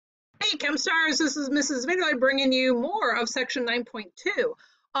Hey, ChemStars, this is Mrs. Vidley bringing you more of section 9.2.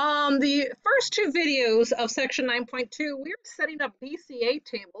 The first two videos of section 9.2, we were setting up BCA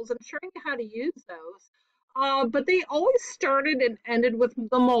tables and showing you how to use those. But they always started and ended with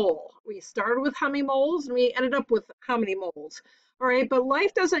the mole. We started with how many moles and we ended up with how many moles. All right, but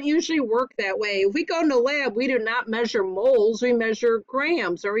life doesn't usually work that way. If we go in the lab, we do not measure moles, we measure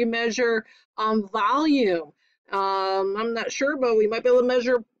grams or we measure volume. I'm not sure, but we might be able to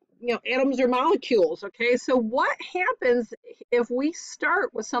measure atoms or molecules. Okay, so what happens if we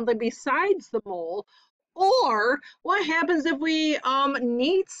start with something besides the mole, or what happens if we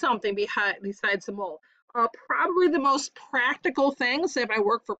need something besides the mole? Probably the most practical things, if I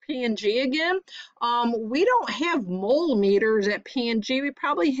work for P&G again, we don't have mole meters at P&G. We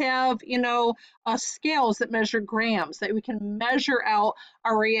probably have, scales that measure grams, that we can measure out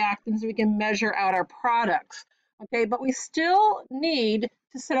our reactants, we can measure out our products. Okay, but we still need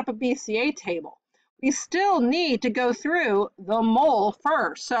to set up a BCA table. We still need to go through the mole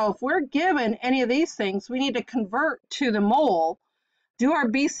first. So if we're given any of these things, we need to convert to the mole, do our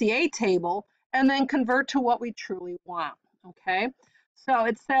BCA table, and then convert to what we truly want. Okay, so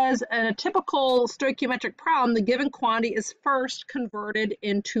it says in a typical stoichiometric problem, the given quantity is first converted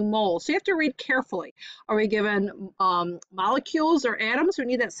into moles. So you have to read carefully. Are we given molecules or atoms? We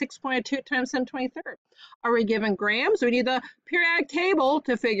need that 6.2 times 10^23. Are we given grams? We need the periodic table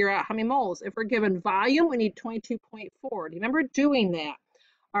to figure out how many moles. If we're given volume, we need 22.4. Do you remember doing that?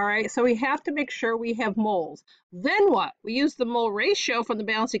 All right, so we have to make sure we have moles. Then what? We use the mole ratio from the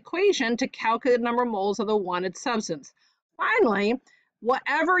balanced equation to calculate the number of moles of the wanted substance. Finally,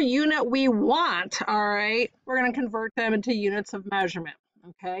 whatever unit we want, all right, we're going to convert them into units of measurement.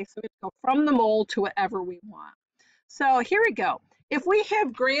 Okay, so we go from the mole to whatever we want. So here we go. If we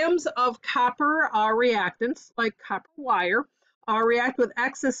have grams of copper reactants, like copper wire, react with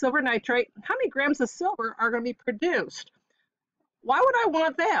excess silver nitrate, how many grams of silver are going to be produced? Why would I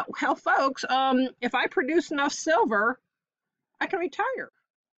want that? Well, folks, if I produce enough silver, I can retire.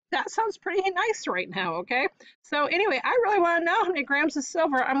 That sounds pretty nice right now, okay? So anyway, I really want to know how many grams of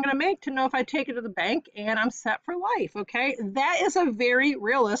silver I'm going to make to know if I take it to the bank and I'm set for life, okay? That is a very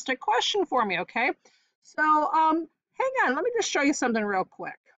realistic question for me, okay? So hang on, let me just show you something real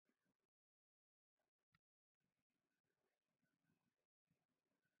quick.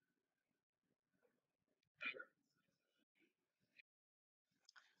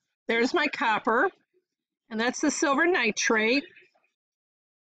 There's my copper, and that's the silver nitrate.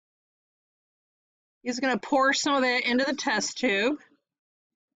 He's going to pour some of that into the test tube.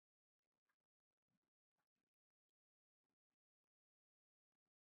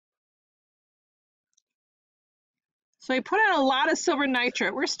 So he put in a lot of silver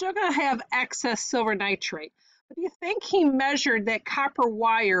nitrate. We're still going to have excess silver nitrate. But do you think he measured that copper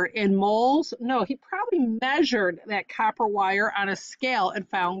wire in moles? No, he probably measured that copper wire on a scale and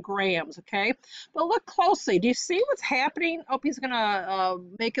found grams, okay? But look closely. Do you see what's happening? Oh, he's going to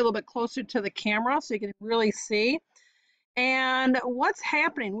make it a little bit closer to the camera so you can really see. And what's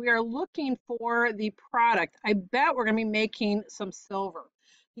happening? We are looking for the product. I bet we're going to be making some silver.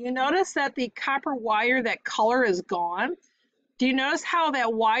 You notice that the copper wire, that color is gone. Do you notice how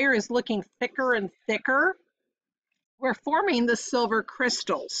that wire is looking thicker and thicker? We're forming the silver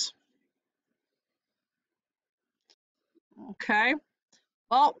crystals. Okay.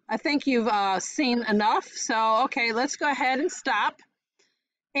 Well, I think you've seen enough. So, okay, let's go ahead and stop.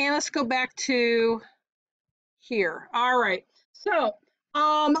 And let's go back to here. All right. So,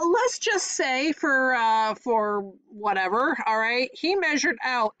 let's just say for whatever, all right, he measured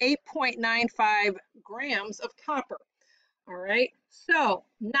out 8.95 grams of copper. All right, so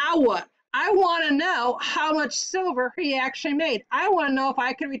now what? I want to know how much silver he actually made. I want to know if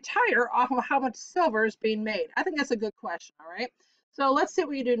I can retire off of how much silver is being made. I think that's a good question, all right? So let's see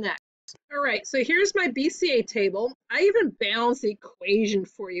what you do next. All right, so here's my BCA table. I even balanced the equation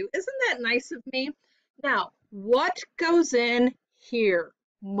for you. Isn't that nice of me? Now, what goes in here?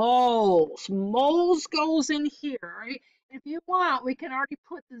 Moles. Moles goes in here, all right? If you want, we can already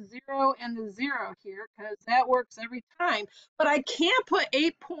put the 0 and the 0 here because that works every time. But I can't put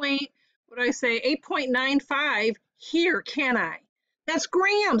 8.95 here, can I? That's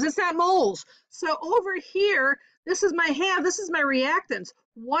grams, it's not moles. So over here, this is my reactants.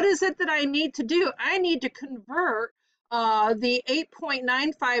 What is it that I need to do? I need to convert the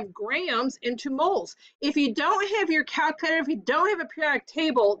 8.95 grams into moles. If you don't have your calculator, if you don't have a periodic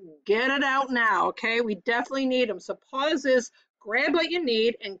table, get it out now, okay? We definitely need them. So pause this, grab what you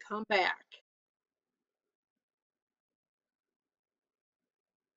need, and come back.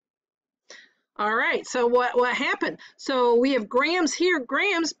 All right, so what happened? So we have grams here,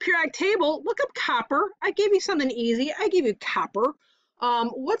 grams, periodic table. Look up copper. I gave you something easy. I gave you copper.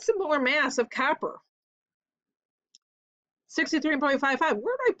 What's the molar mass of copper? 63.55. Where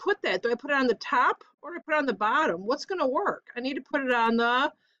do I put that? Do I put it on the top or do I put it on the bottom? What's going to work? I need to put it on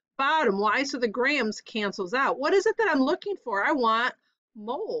the bottom. Why? So the grams cancels out. What is it that I'm looking for? I want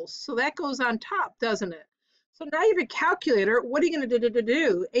moles. So that goes on top, doesn't it? So now you have a calculator. What are you going to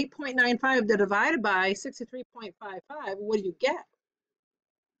do? 8.95 divided by 63.55. What do you get?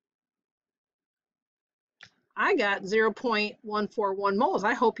 I got 0.141 moles.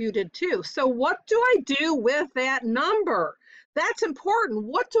 I hope you did too. So what do I do with that number? That's important.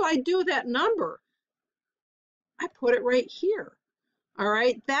 What do I do with that number? I put it right here. All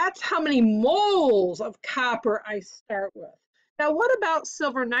right, that's how many moles of copper I start with. Now, what about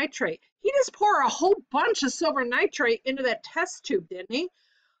silver nitrate? He just poured a whole bunch of silver nitrate into that test tube, didn't he?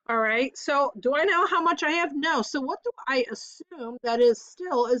 All right, so do I know how much I have? No. So what do I assume that is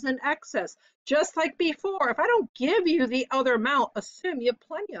still is in excess? Just like before, if I don't give you the other amount, assume you have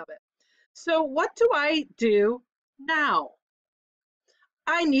plenty of it. So what do I do now?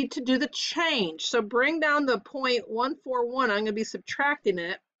 I need to do the change. So bring down the 0.141. I'm going to be subtracting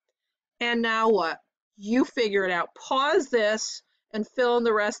it. And now what? You figure it out. Pause this and fill in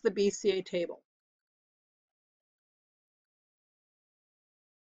the rest of the BCA table.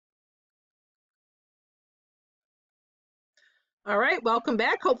 All right, welcome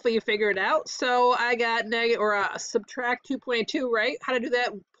back. Hopefully you figured it out. So I got subtract 2.2, right? How to do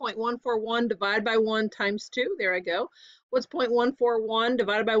that? 0.141 divided by 1 times 2. There I go. What's 0.141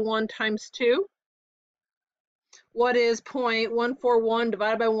 divided by 1 times 2? What is 0.141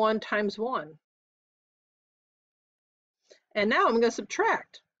 divided by 1 times 1? And now I'm going to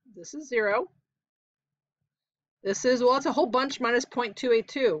subtract. This is 0. This is, well, it's a whole bunch minus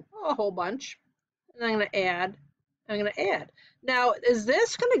 0.282. A whole bunch. And I'm going to add. I'm going to add. Now, is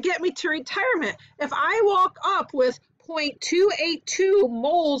this going to get me to retirement? If I walk up with 0.282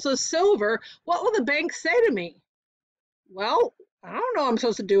 moles of silver, what will the bank say to me? Well, I don't know what I'm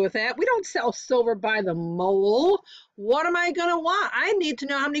supposed to do with that. We don't sell silver by the mole. What am I going to want? I need to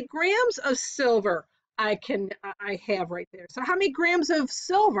know how many grams of silver I have right there. So how many grams of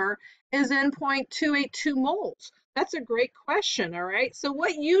silver is in 0.282 moles? That's a great question, all right? So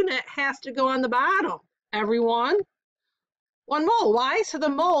what unit has to go on the bottom? Everyone? 1 mole. Why? So the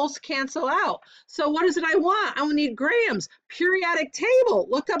moles cancel out. So what is it I want? I will need grams. Periodic table.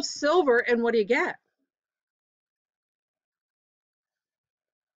 Look up silver and what do you get?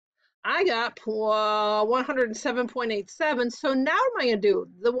 I got 107.87. So now what am I going to do?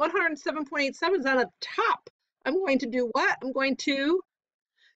 The 107.87 is on the top. I'm going to do what? I'm going to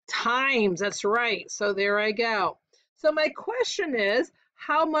times. That's right. So there I go. So my question is,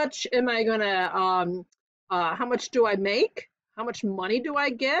 how much am I going to, how much do I make? How much money do I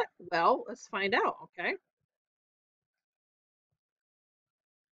get? Well, let's find out, okay?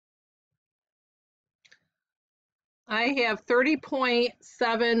 I have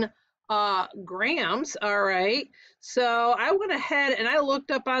 30.7 grams, all right? So I went ahead and I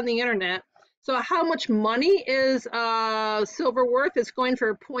looked up on the internet. So how much money is silver worth? It's going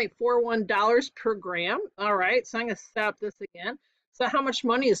for $0.41 per gram. All right, so I'm going to stop this again. So how much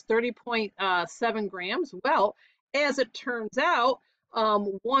money is 30.7 grams? Well, as it turns out,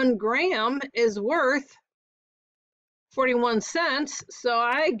 1 gram is worth 41 cents. So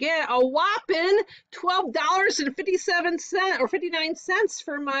I get a whopping $12.57 or 59 cents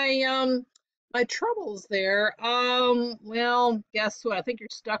for my my troubles there. Well, guess what? I think you're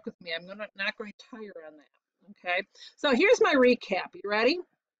stuck with me. I'm not going to retire on that. Okay. So here's my recap. You ready?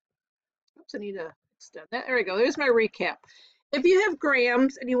 Oops, I need to extend that. There we go. There's my recap. If you have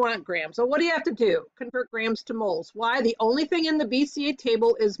grams and you want grams, so what do you have to do? Convert grams to moles. Why? The only thing in the BCA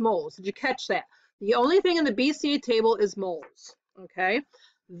table is moles. Did you catch that? The only thing in the BCA table is moles, okay?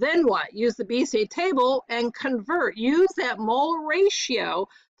 Then what? Use the BCA table and convert. Use that mole ratio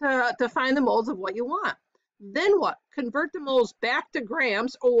to find the moles of what you want. Then what? Convert the moles back to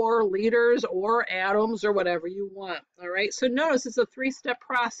grams or liters or atoms or whatever you want, all right? So notice it's a 3-step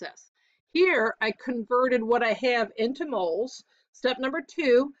process. Here, I converted what I have into moles. Step number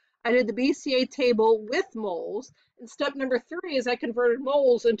 2, I did the BCA table with moles. And step number 3 is I converted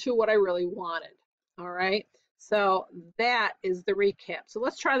moles into what I really wanted. All right, so that is the recap. So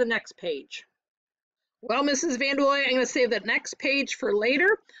let's try the next page. Well, Mrs. Vanderlooy, I'm going to save that next page for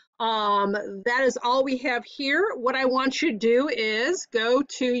later. That is all we have here. What I want you to do is go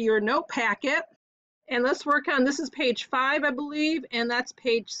to your note packet. And let's work on, this is page 5, I believe, and that's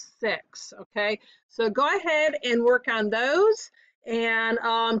page 6, okay? So go ahead and work on those. and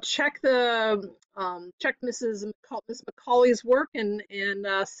check Miss Macaulay's work and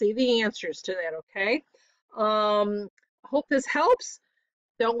see the answers to that. Okay. Hope this helps.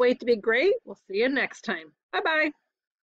 Don't wait to be great. We'll see you next time. Bye bye.